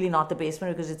it's really not the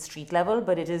basement because it's street level,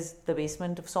 but it is the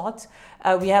basement of sorts.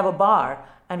 We have a bar,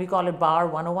 and we call it Bar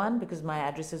 101 because my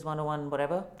address is 101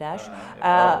 whatever dash.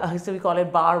 So we call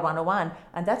it Bar 101,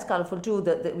 and that's colorful too.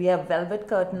 We have velvet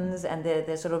curtains, and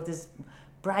they're sort of this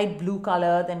bright blue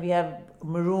color. Then we have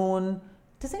maroon.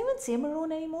 Does anyone say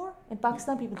maroon anymore? In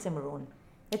Pakistan, people say maroon.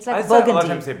 It's like burgundy. A lot of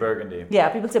times say burgundy. Yeah,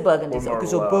 people say burgundy.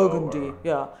 So burgundy.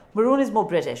 Yeah. Maroon is more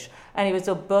British. Anyway,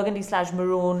 so burgundy /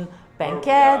 maroon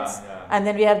banquettes. And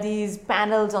then we have these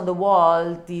panels on the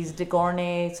wall, these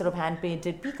décorné sort of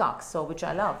hand-painted peacocks, so which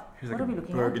I love. Here's what like are we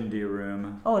looking burgundy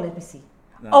room. Oh, let me see.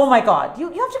 Oh my God. You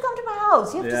have to come to my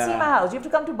house. You have to see my house. You have to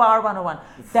come to Bar 101.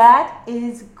 That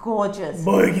is gorgeous.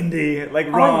 Burgundy, like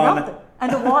Ron. Oh, I love that.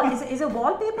 And the wall, is it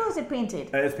wallpaper or is it painted?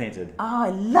 It's painted. Oh, I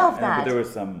love that. But there's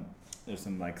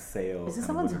some like sales. Is this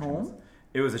someone's home?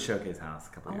 It was a showcase house a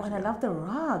couple years ago. Oh, and I love the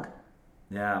rug.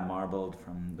 Yeah, marbled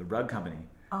from the rug company.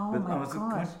 Oh but my I was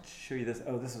going gosh. to show you this.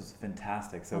 Oh, this was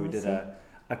fantastic. So Let we me did see.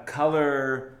 a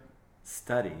color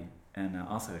study and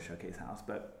also a showcase house.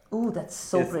 But Ooh, that's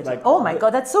so it's pretty. like Oh my God,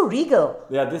 that's so regal.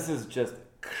 yeah, this is just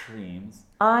creams.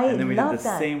 I and then we love did the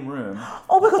that. same room.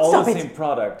 Oh my God, all stop the it. same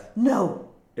product No.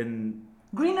 in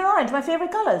Green and orange, my favorite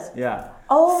colors. yeah.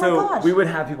 Oh my so gosh. we would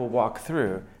have people walk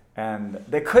through, and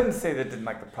they couldn't say they didn't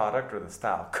like the product or the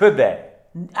style, could they?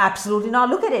 Absolutely not.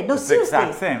 Look at it. No, It's the seriously.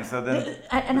 exact same. So then,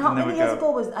 And how then many we years go,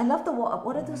 ago was? I love the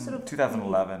what are those sort of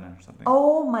 2011 or something.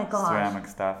 Oh my gosh. Ceramic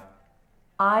stuff.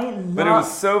 I love. But it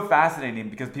was so fascinating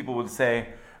because people would say,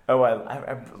 "Oh,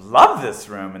 I love this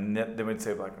room," and they would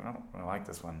say, "Like, I like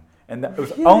this one," and it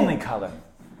was only color.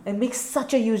 It makes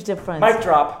such a huge difference. Mic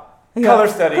drop. Yeah. Color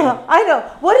study. I know.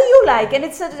 What do you like? And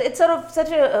it's sort of such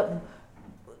a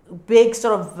big,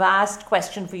 sort of vast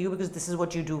question for you because this is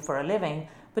what you do for a living.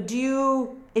 But do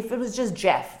you, if it was just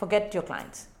Jeff, forget your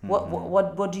clients.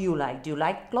 What do you like? Do you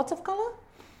like lots of color?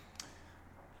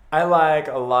 I like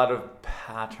a lot of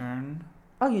pattern.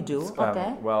 Oh, you do?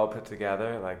 Okay. Well put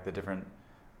together, like the different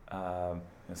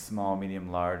small, medium,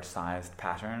 large sized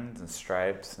patterns and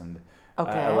stripes, and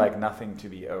Okay. I like nothing to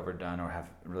be overdone or have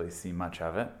really see much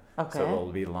of it. Okay. So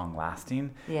it'll be long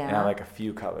lasting. Yeah. And I like a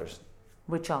few colors.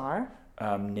 Which are?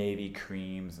 Navy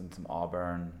creams and some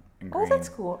auburn and green. Oh, that's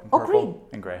cool. And Oh, purple green.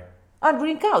 and gray. Oh,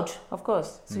 green couch, of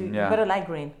course. So you Yeah. better like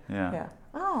green. Yeah.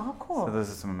 Oh, how cool. So those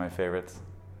are some of my favorites.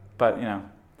 But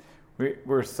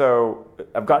we're so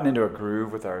I've gotten into a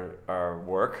groove with our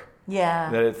work Yeah.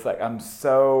 that it's like I'm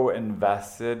so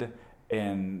invested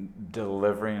in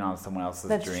delivering on someone else's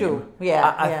That's dream. true.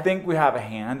 Yeah. I think we have a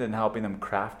hand in helping them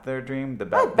craft their dream, I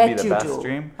be bet the you best do.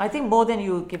 dream. I think more than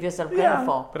you give yourself credit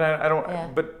for. But I don't. Yeah.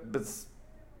 But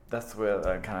that's what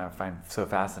I kind of find so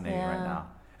fascinating right Yeah. now,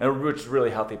 and which is a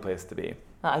really healthy place to be.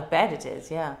 I bet it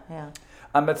is. Yeah.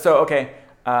 But so okay,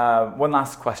 one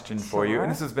last question for you, Sure.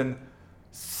 and this has been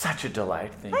such a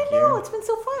delight. Thank you. I know, it's been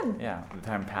so fun. Yeah, the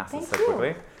time passes Thank so you.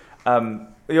 quickly.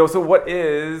 So what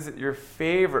is your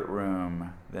favorite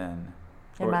room then?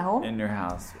 In my home? In your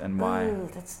house, and why? Ooh,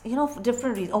 that's for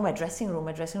different reasons. Oh, my dressing room.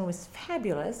 My dressing room is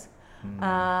fabulous.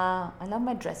 I love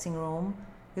my dressing room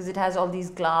because it has all these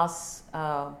glass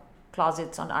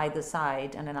closets on either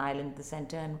side and an island in the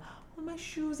center, and all my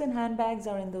shoes and handbags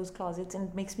are in those closets, and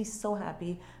it makes me so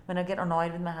happy when I get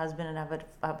annoyed with my husband and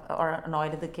or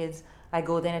annoyed at the kids. I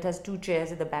go there and it has 2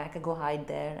 chairs at the back. I go hide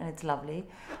there and it's lovely.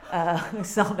 I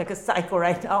sound like a psycho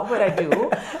right now, but I do.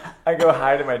 I go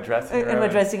hide in my dressing room. In my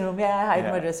dressing room, I hide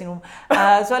in my dressing room.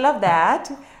 So I love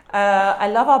that. I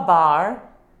love our bar.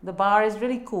 The bar is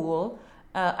really cool.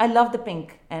 I love the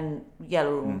pink and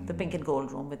yellow room, the pink and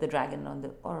gold room with the dragon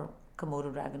or Komodo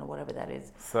dragon or whatever that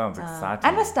is. Sounds exciting.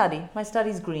 And my study. My study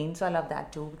is green, so I love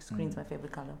that too because green's my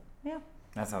favorite color. Yeah.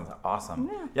 That sounds awesome.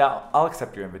 Yeah, I'll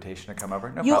accept your invitation to come over.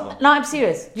 No problem. No, I'm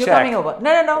serious. You're Check. coming over.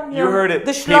 No. You heard it,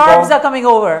 The people. schlarbs are coming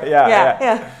over.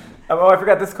 Yeah. Oh, I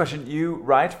forgot this question. You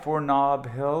write for Nob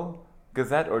Hill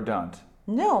Gazette or don't?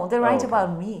 No, they write okay.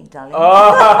 about me, darling.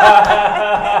 Oh,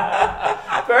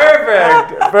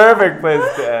 perfect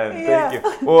place to end. Yeah.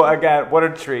 Thank you. Well, again, what a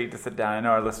treat to sit down. I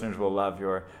know our listeners will love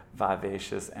your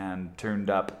vivacious and tuned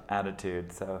up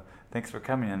attitude. So thanks for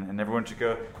coming in, and everyone should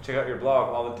go check out your blog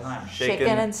all the time.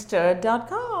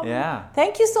 Shaikhenandstirred.com. Yeah.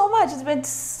 Thank you so much. It's been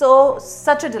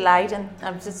such a delight, and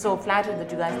I'm just so flattered that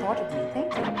you guys thought of me.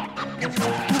 Thank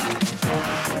you.